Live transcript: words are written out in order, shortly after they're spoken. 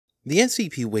The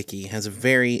SCP Wiki has a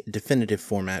very definitive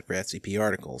format for SCP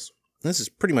articles. This is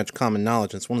pretty much common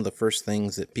knowledge, and it's one of the first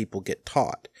things that people get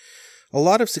taught. A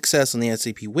lot of success on the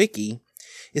SCP Wiki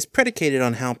is predicated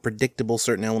on how predictable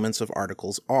certain elements of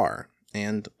articles are,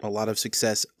 and a lot of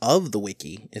success of the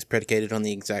Wiki is predicated on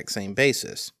the exact same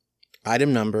basis.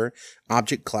 Item number,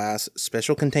 object class,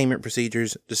 special containment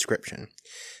procedures, description.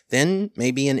 Then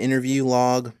maybe an interview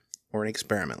log or an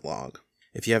experiment log.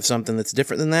 If you have something that's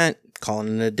different than that, call it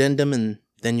an addendum and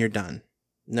then you're done.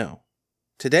 No.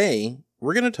 Today,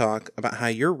 we're going to talk about how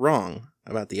you're wrong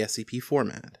about the SCP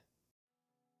format.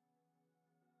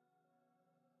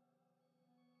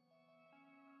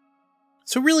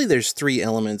 So really there's three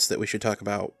elements that we should talk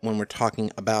about when we're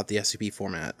talking about the SCP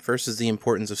format. First is the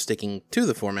importance of sticking to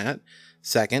the format.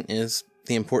 Second is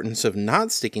the importance of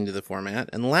not sticking to the format.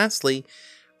 And lastly,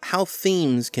 how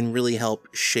themes can really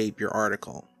help shape your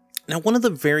article. Now, one of the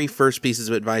very first pieces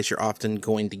of advice you're often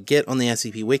going to get on the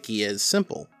SCP Wiki is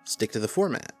simple: stick to the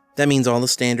format. That means all the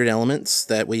standard elements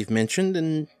that we've mentioned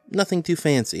and nothing too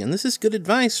fancy. And this is good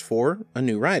advice for a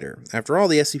new writer. After all,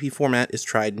 the SCP format is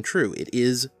tried and true. It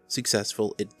is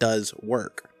successful. It does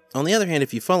work. On the other hand,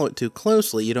 if you follow it too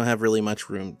closely, you don't have really much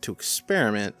room to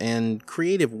experiment, and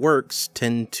creative works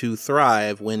tend to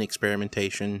thrive when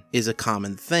experimentation is a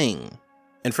common thing.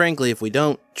 And frankly, if we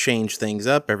don't change things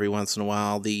up every once in a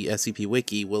while, the SCP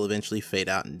Wiki will eventually fade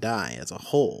out and die as a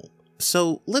whole.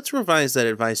 So let's revise that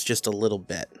advice just a little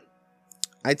bit.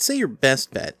 I'd say your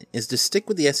best bet is to stick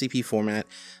with the SCP format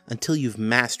until you've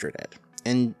mastered it.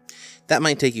 And that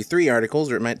might take you 3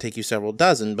 articles, or it might take you several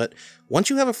dozen, but once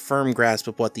you have a firm grasp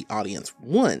of what the audience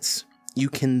wants, you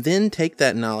can then take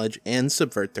that knowledge and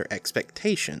subvert their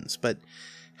expectations. But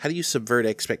how do you subvert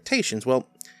expectations? Well,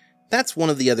 that's one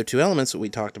of the other 2 elements that we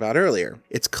talked about earlier.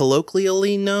 It's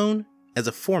colloquially known as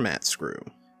a format screw.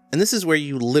 And this is where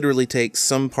you literally take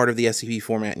some part of the SCP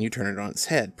format and you turn it on its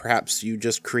head. Perhaps you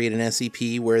just create an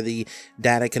SCP where the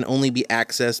data can only be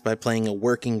accessed by playing a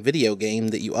working video game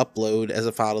that you upload as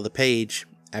a file to the page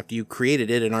after you created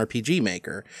it in RPG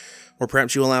Maker. Or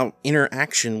perhaps you allow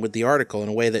interaction with the article in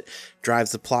a way that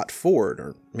drives the plot forward.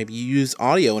 Or maybe you use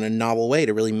audio in a novel way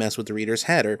to really mess with the reader's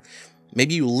head. Or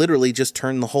maybe you literally just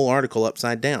turn the whole article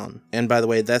upside down. And by the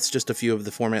way, that's just a few of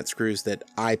the format screws that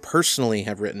I personally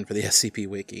have written for the SCP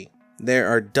Wiki. There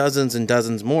are dozens and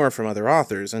dozens more from other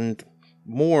authors, and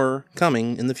more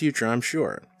coming in the future, I'm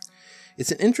sure.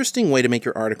 It's an interesting way to make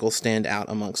your article stand out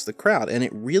amongst the crowd, and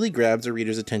it really grabs a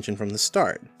reader's attention from the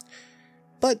start.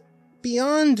 But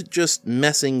beyond just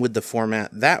messing with the format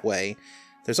that way,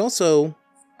 there's also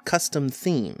custom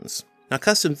themes. Now,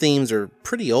 custom themes are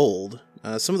pretty old.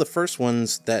 Some of the first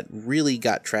ones that really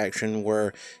got traction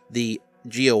were the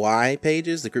GOI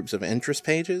pages, the groups of interest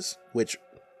pages, which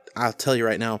I'll tell you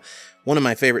right now, one of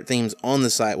my favorite themes on the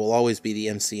site will always be the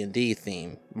MC&D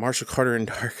theme. Marshall Carter in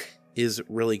Dark is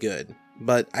really good.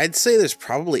 But I'd say there's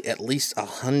probably at least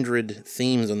 100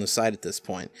 themes on the site at this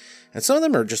point. And some of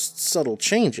them are just subtle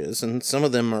changes, and some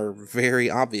of them are very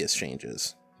obvious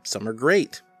changes. Some are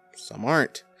great, some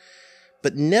aren't.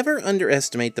 But never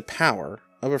underestimate the power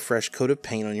of a fresh coat of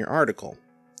paint on your article.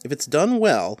 If it's done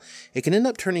well, it can end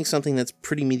up turning something that's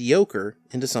pretty mediocre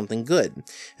into something good,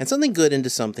 and something good into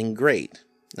something great.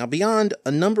 Now, beyond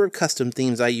a number of custom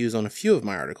themes I use on a few of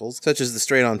my articles, such as the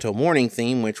Straight On Till Morning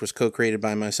theme, which was co-created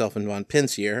by myself and Von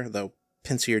Pensier, though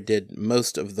Pensier did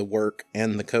most of the work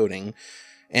and the coding,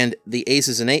 and the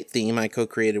Aces and 8 theme I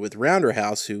co-created with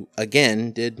Rounderhouse, who,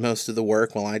 again, did most of the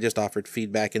work while I just offered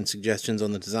feedback and suggestions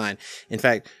on the design. In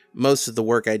fact, most of the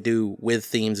work I do with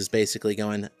themes is basically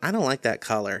going, I don't like that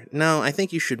color. No, I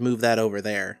think you should move that over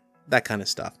there. That kind of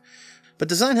stuff. But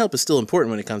design help is still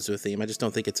important when it comes to a theme. I just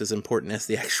don't think it's as important as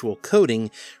the actual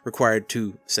coding required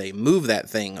to, say, move that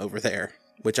thing over there,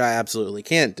 which I absolutely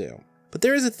can't do. But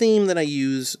there is a theme that I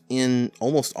use in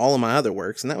almost all of my other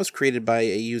works, and that was created by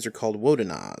a user called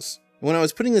Wodenaz. When I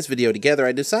was putting this video together,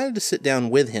 I decided to sit down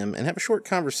with him and have a short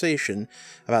conversation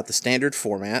about the standard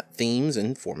format, themes,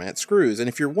 and format screws. And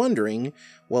if you're wondering,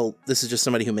 well, this is just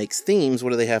somebody who makes themes,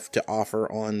 what do they have to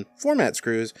offer on format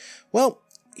screws? Well,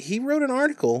 he wrote an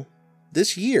article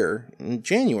this year, in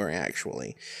January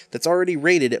actually, that's already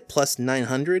rated at plus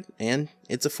 900, and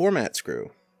it's a format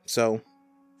screw. So,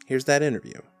 here's that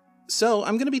interview. So,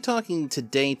 I'm going to be talking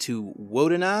today to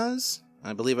Wodenaz.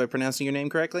 I believe I'm pronouncing your name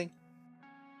correctly?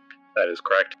 That is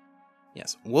correct.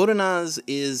 Yes. Wodenaz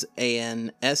is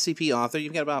an SCP author.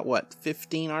 You've got about, what,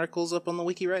 15 articles up on the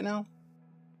wiki right now?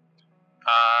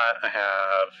 I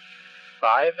have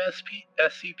 5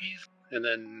 SCPs and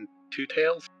then 2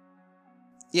 tails.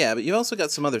 Yeah, but you've also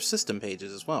got some other system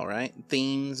pages as well, right?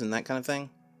 Themes and that kind of thing?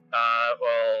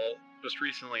 Well, just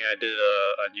recently I did a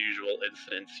unusual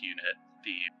incidents unit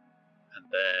theme, and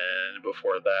then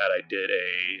before that I did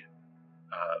a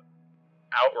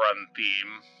outrun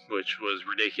theme, which was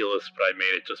ridiculous, but I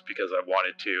made it just because I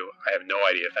wanted to. I have no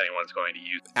idea if anyone's going to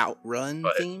use it. Outrun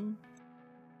theme?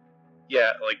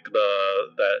 Yeah, like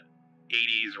that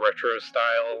 80s retro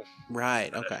style.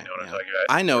 Right, okay. You know what I'm talking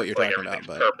about? I know what you're like talking about,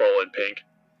 but purple and pink.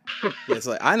 yeah, it's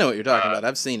like I know what you're talking about.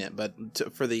 I've seen it, but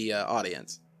for the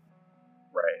audience.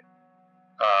 Right.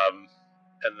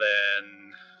 And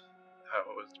then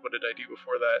what did I do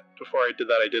before that? Before I did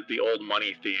that, I did the old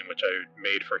money theme, which I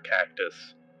made for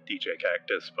Cactus, DJ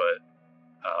Cactus. But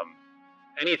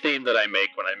any theme that I make,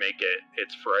 when I make it,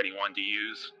 it's for anyone to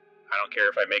use. I don't care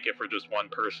if I make it for just one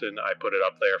person. I put it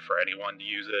up there for anyone to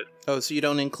use it. Oh, so you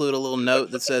don't include a little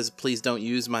note that says, "Please don't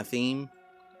use my theme"?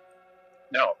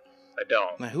 No, I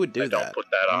don't. Now, who would do that? I don't put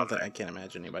that on there. I can't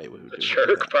imagine anybody who would do that. A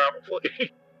jerk,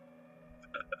 probably.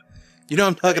 You know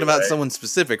I'm talking about someone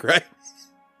specific, right?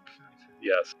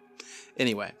 Yes.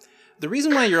 Anyway, the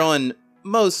reason why you're on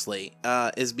mostly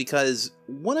is because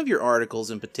one of your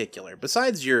articles in particular,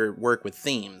 besides your work with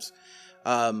themes,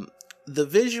 the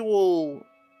visual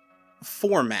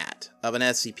format of an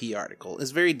SCP article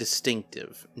is very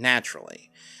distinctive,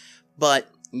 naturally. But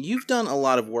you've done a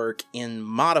lot of work in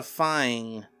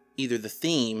modifying either the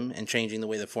theme and changing the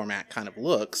way the format kind of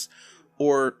looks,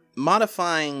 or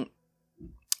modifying...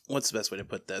 What's the best way to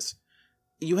put this?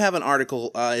 You have an article,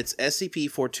 it's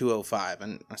SCP-4205,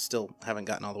 and I still haven't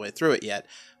gotten all the way through it yet,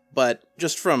 but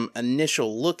just from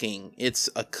initial looking,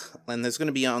 and there's going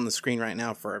to be on the screen right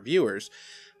now for our viewers,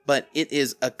 but it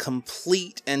is a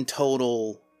complete and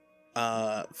total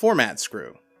format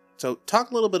screw. So talk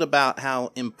a little bit about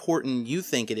how important you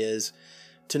think it is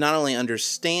to not only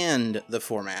understand the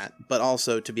format, but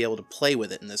also to be able to play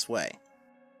with it in this way.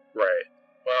 Right.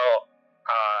 Well,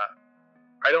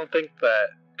 I don't think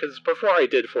that... Because before I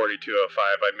did 4205,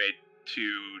 I made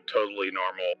two totally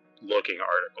normal looking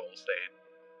articles.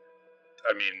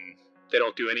 They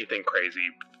don't do anything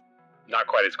crazy. Not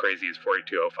quite as crazy as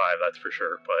 4205, that's for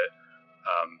sure. But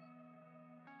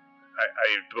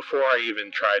before I even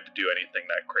tried to do anything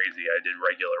that crazy, I did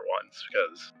regular ones,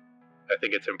 because I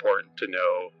think it's important to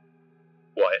know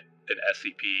what an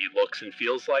SCP looks and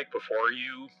feels like before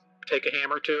you take a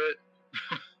hammer to it.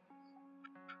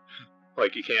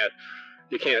 Like, you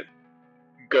can't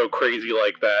go crazy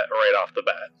like that right off the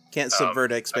bat. Can't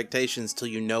subvert expectations till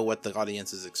you know what the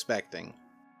audience is expecting.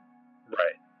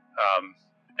 Right.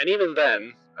 And even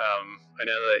then, I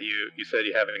know that you said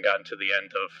you haven't gotten to the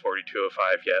end of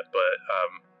 4205 yet, but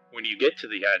when you get to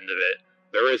the end of it,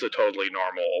 there is a totally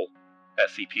normal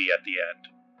SCP at the end.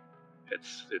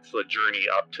 It's the journey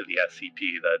up to the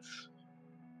SCP that's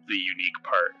the unique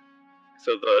part.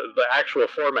 So the actual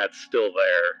format's still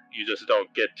there. You just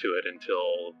don't get to it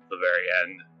until the very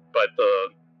end. But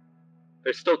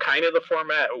there's still kind of the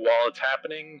format while it's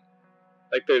happening.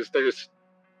 Like there's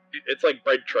it's like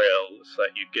bread trails that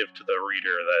you give to the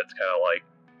reader. That's kind of like,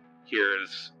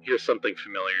 here's something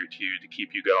familiar to you to keep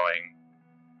you going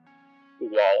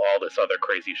while all this other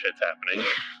crazy shit's happening.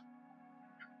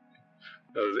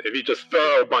 If you just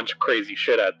throw a bunch of crazy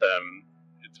shit at them,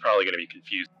 it's probably going to be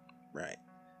confusing. Right.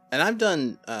 And I've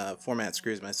done format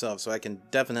screws myself, so I can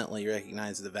definitely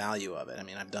recognize the value of it. I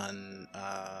mean, I've done,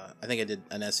 I think I did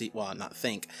an SCP, well, not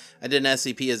think. I did an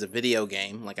SCP as a video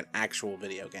game, like an actual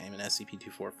video game, an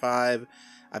SCP-245.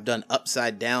 I've done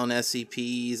upside-down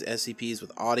SCPs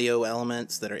with audio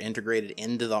elements that are integrated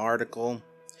into the article.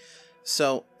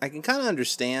 So I can kind of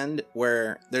understand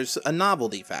where there's a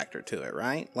novelty factor to it,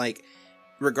 right? Like,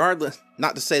 regardless,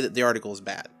 not to say that the article is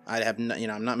bad. I have no,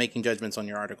 I'm not making judgments on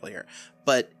your article here.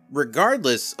 But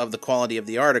regardless of the quality of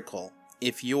the article,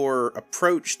 if your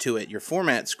approach to it, your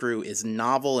format screw, is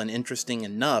novel and interesting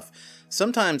enough,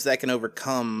 sometimes that can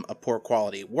overcome a poor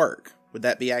quality work. Would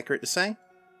that be accurate to say?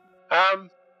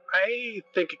 I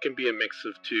think it can be a mix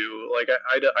of two. Like,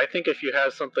 I think if you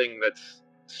have something that's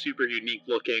super unique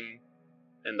looking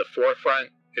in the forefront,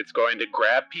 it's going to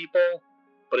grab people,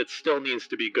 but it still needs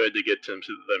to be good to get them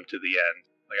to the end.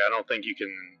 Like, I don't think you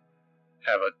can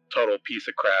have a total piece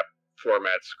of crap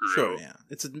format screw. Sure, yeah.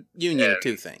 It's a union of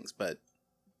two things, but...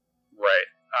 Right.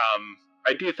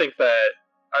 I do think that,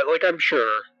 I'm sure,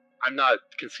 I'm not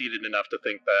conceited enough to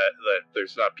think that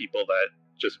there's not people that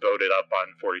just voted up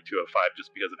on 4205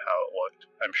 just because of how it looked.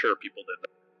 I'm sure people did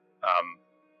that.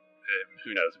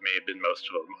 Who knows? It may have been most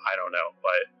of them. I don't know.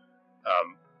 But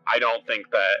I don't think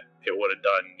that it would have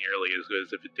done nearly as good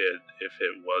as if it did if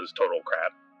it was total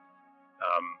crap.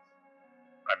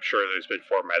 I'm sure there's been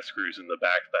format screws in the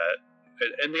back that...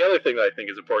 And the other thing that I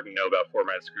think is important to know about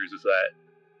format screws is that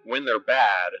when they're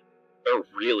bad, they're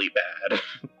really bad.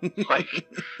 like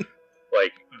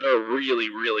they're really,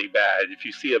 really bad. If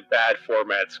you see a bad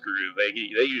format screw, they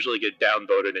usually get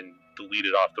downvoted and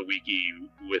deleted off the wiki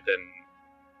within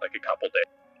like a couple days.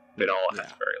 They don't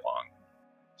last very long.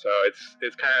 So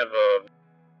it's kind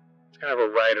of a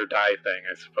ride or die thing,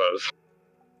 I suppose.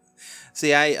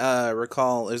 See, I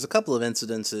recall there's a couple of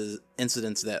incidents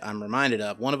that I'm reminded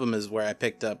of. One of them is where I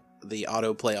picked up the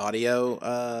autoplay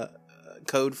audio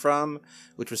code from,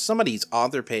 which was somebody's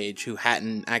author page who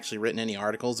hadn't actually written any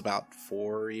articles about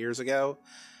 4 years ago.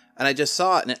 And I just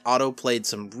saw it, and it auto-played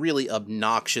some really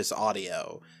obnoxious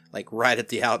audio, like right at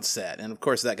the outset. And of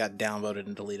course that got downvoted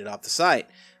and deleted off the site.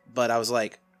 But I was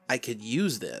like, I could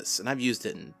use this, and I've used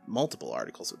it in multiple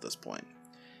articles at this point.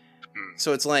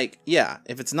 So it's like, yeah,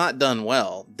 if it's not done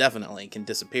well, definitely can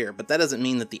disappear. But that doesn't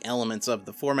mean that the elements of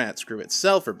the format screw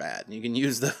itself are bad. You can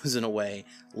use those in a way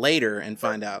later and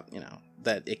find out,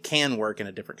 that it can work in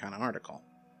a different kind of article.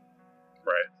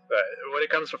 Right. When it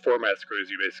comes to format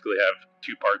screws, you basically have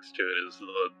two parts to it. Is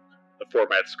the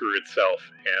format screw itself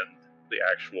and the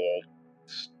actual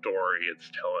story it's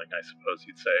telling, I suppose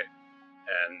you'd say.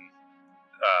 And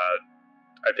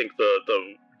I think the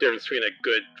difference between a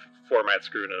good format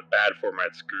screw and a bad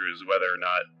format screw is whether or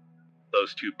not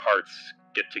those two parts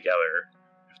get together,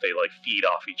 if they like feed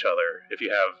off each other. If you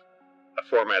have a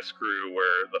format screw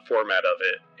where the format of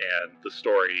it and the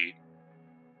story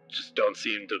just don't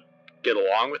seem to get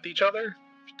along with each other,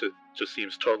 it just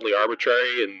seems totally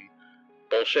arbitrary and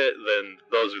bullshit, then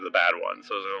those are the bad ones.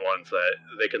 Those are the ones that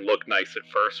they can look nice at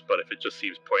first, but if it just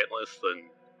seems pointless, then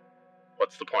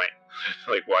what's the point?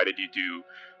 Like, why did you do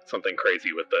something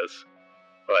crazy with this?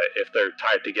 But if they're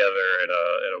tied together in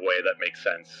a way that makes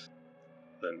sense,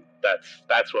 then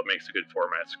that's what makes a good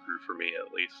format screw for me,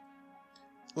 at least.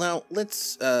 Well,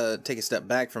 let's take a step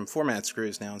back from format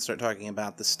screws now and start talking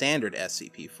about the standard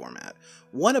SCP format.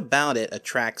 What about it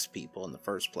attracts people in the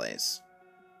first place?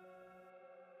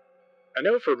 I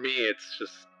know for me, it's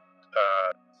just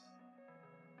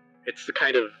it's the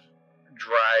kind of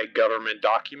dry government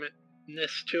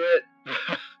document-ness to it.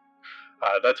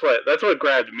 That's what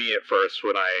grabbed me at first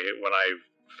when I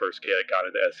first got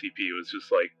into SCP. It was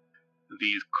just like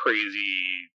these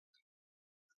crazy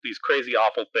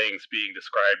awful things being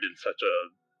described in such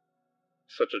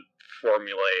a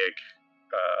formulaic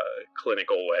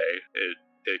clinical way.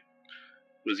 It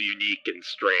was unique and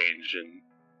strange,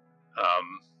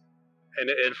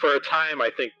 and for a time I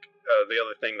think the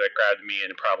other thing that grabbed me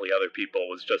and probably other people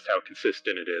was just how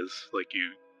consistent it is. Like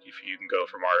if you can go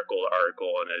from article to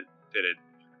article and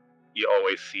you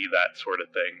always see that sort of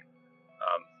thing.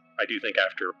 I do think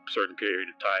after a certain period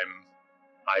of time,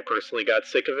 I personally got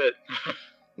sick of it.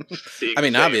 I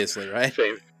mean, obviously, right?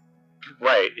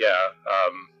 Right, yeah.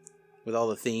 With all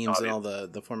the themes and all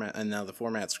the format, and now the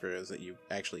format screws that you've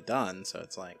actually done, so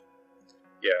it's like...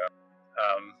 Yeah.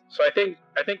 So I think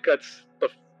that's the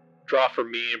draw for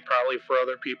me, and probably for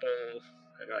other people.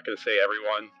 I'm not going to say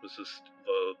everyone. Was just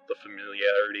the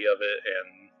familiarity of it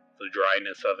and the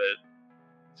dryness of it.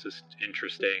 It's just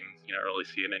interesting. You don't really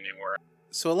see it anywhere.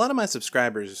 So a lot of my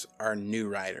subscribers are new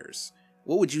writers.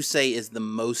 What would you say is the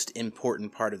most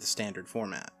important part of the standard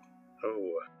format?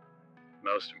 Oh,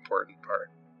 most important part.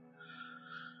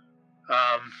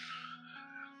 I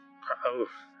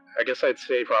guess I'd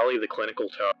say probably the clinical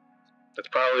tone. That's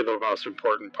probably the most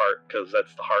important part, because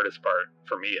that's the hardest part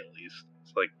for me, at least.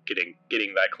 It's like getting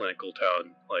that clinical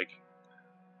tone, like.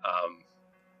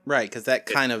 Right, because that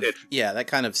kind of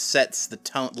sets the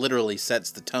tone. Literally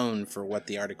sets the tone for what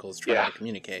the article is trying to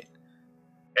communicate.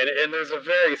 And there's a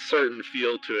very certain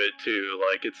feel to it too.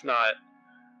 Like, it's not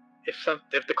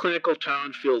if the clinical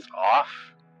tone feels off,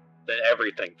 then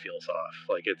everything feels off.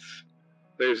 Like,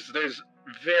 there's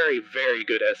very, very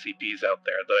good SCPs out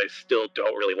there that I still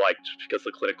don't really like just because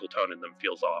the clinical tone in them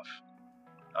feels off.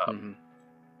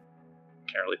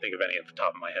 Can't really think of any at the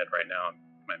top of my head right now.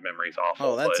 My memory's awful.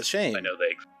 Oh, that's a shame. I know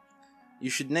they. You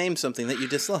should name something that you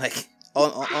dislike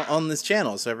on this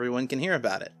channel so everyone can hear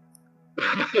about it.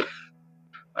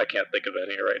 I can't think of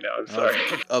any right now. I'm sorry.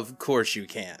 Of course you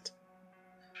can't.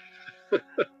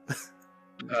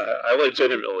 I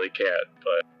legitimately can't,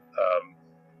 but...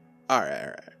 All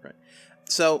right.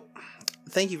 So,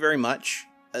 thank you very much.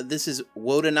 This is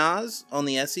Wodanaz on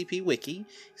the SCP Wiki.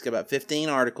 He's got about 15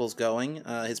 articles going.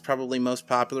 His probably most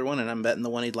popular one, and I'm betting the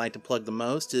one he'd like to plug the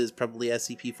most, is probably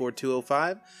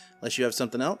SCP-4205, unless you have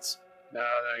something else. No,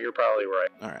 you're probably right.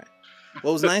 All right.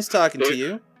 Well, it was nice talking to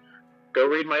you. Go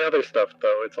read my other stuff,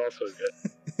 though. It's also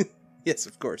good. Yes,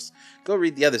 of course. Go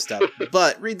read the other stuff,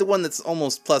 but read the one that's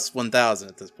almost plus 1,000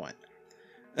 at this point.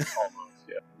 Almost,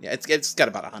 yeah. Yeah, it's got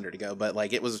about 100 to go, but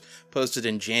like it was posted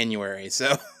in January, so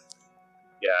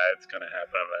yeah, it's gonna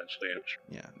happen eventually.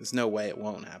 yeah, there's no way it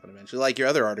won't happen eventually. Like your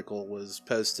other article was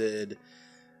posted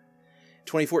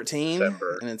 2014,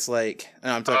 December. and it's like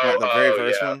I'm talking about the very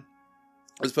first one.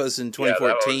 It was posted in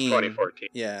 2014. Yeah, that was 2014.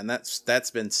 Yeah, and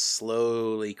that's been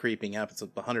slowly creeping up. It's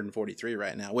 143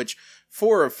 right now, which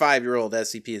for a 5-year-old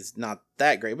SCP is not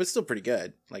that great, but it's still pretty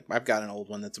good. Like I've got an old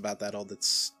one that's about that old.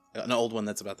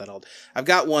 I've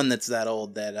got one that's that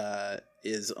old that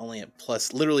is only at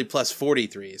literally plus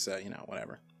 43. So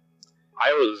whatever.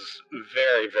 I was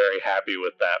very, very happy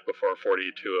with that before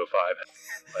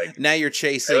 4205. Like now you're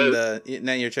chasing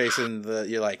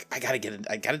you're like I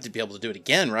gotta be able to do it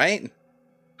again, right?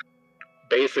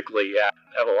 Basically, yeah,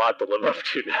 I have a lot to live up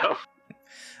to now.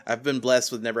 I've been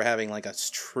blessed with never having like a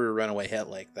true runaway hit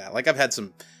like that. Like I've had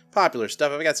some popular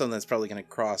stuff. I've got something that's probably going to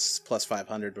cross plus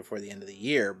 500 before the end of the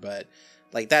year, but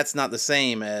like that's not the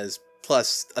same as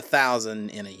plus 1,000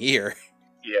 in a year.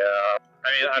 Yeah, I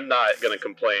mean, I'm not going to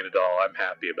complain at all. I'm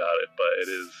happy about it, but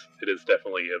it is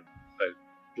definitely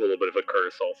a little bit of a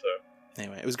curse also.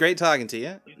 Anyway, it was great talking to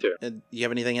you. You too. You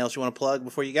have anything else you want to plug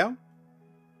before you go?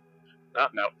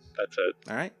 No, that's it.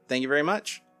 All right. Thank you very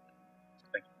much.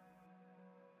 Thank you.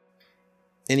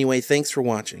 Anyway, thanks for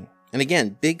watching. And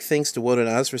again, big thanks to Woden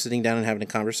and Oz for sitting down and having a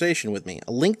conversation with me.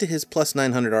 A link to his plus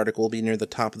 900 article will be near the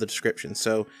top of the description,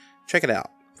 so check it out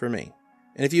for me.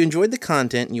 And if you enjoyed the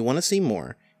content and you want to see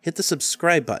more, hit the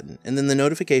subscribe button and then the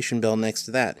notification bell next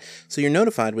to that so you're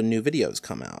notified when new videos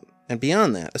come out. And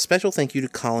beyond that, a special thank you to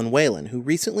Colin Whalen, who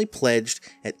recently pledged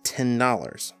at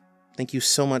 $10. Thank you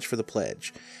so much for the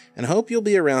pledge, and I hope you'll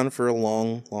be around for a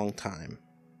long, long time.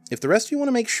 If the rest of you want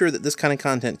to make sure that this kind of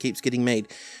content keeps getting made,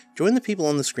 join the people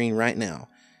on the screen right now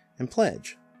and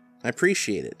pledge. I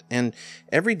appreciate it, and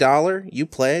every dollar you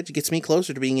pledge gets me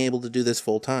closer to being able to do this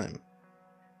full time.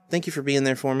 Thank you for being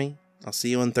there for me. I'll see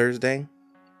you on Thursday,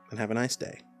 and have a nice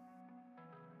day.